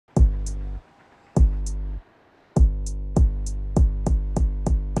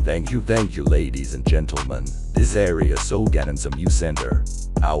Thank you ladies and gentlemen. This area so handsome you center.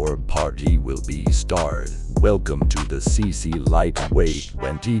 Our party will be started. Welcome to the C&CLIGHTWAY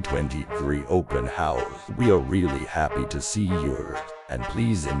 2023 open house. We are really happy to see you. And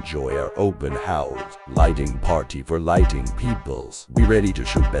please enjoy our open house lighting party for lighting peoples. We ready to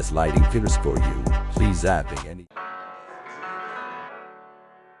shoot best lighting fitters for you. Please having any.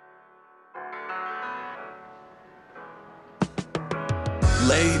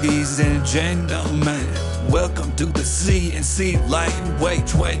 Ladies and gentlemen, welcome to the C&CLIGHTWAY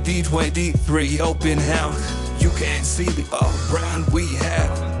 2023 open house. You can see the all-around we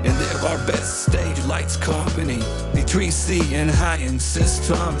have, and they're our best stage lights company. ETC and high-end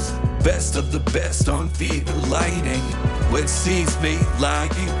systems, best of the best on theater lighting. With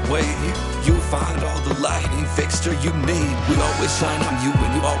C&CLIGHTWAY, you'll find all the lighting fixture you need. We always shine on you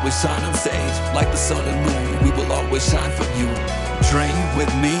and you always shine on stage. Like the sun and moon, we will always shine for you. Train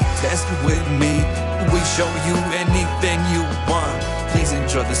with me, test with me. We show you anything you want. Please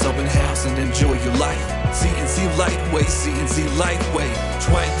enjoy this open house and enjoy your life. C&CLIGHTWAY, C&CLIGHTWAY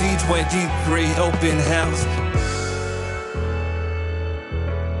 2023 open house.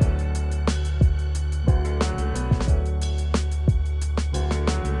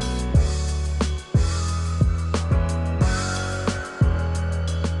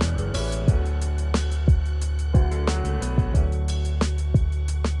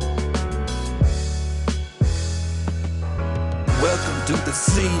 Welcome to the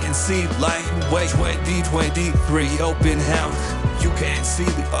C&CLIGHTWAY 2023 open house. You can see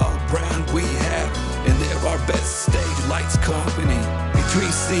the all-around we have, and they're our best stage lights company.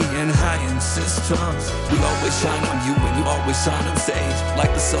 ETC and high-end systems, we always shine on you and you always shine on stage.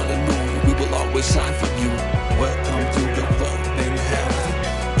 Like the sun and moon, we will always shine for you. Welcome to the open house.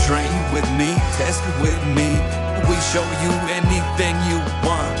 Train with me, test with me. We show you anything you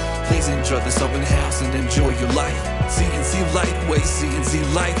want. Please enjoy this open house and enjoy your life. C&CLIGHTWAY,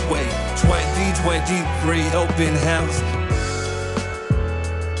 C&CLIGHTWAY 2023 open house.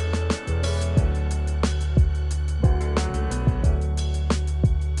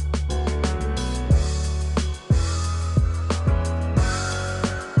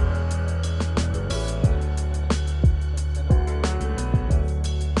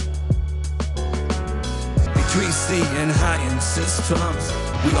 ETC and high-end systems,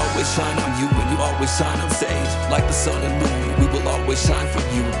 we always shine on you and you always shine on stage. Like the sun and moon, we will always shine for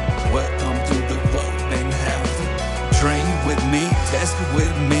you. Welcome to the open house. Train with me, test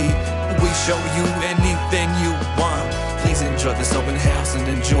with me. We show you anything you want. Please enjoy this open house and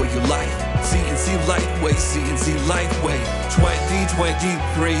enjoy your life. C&CLIGHTWAY, C&CLIGHTWAY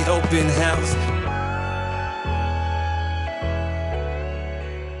 2023 open house.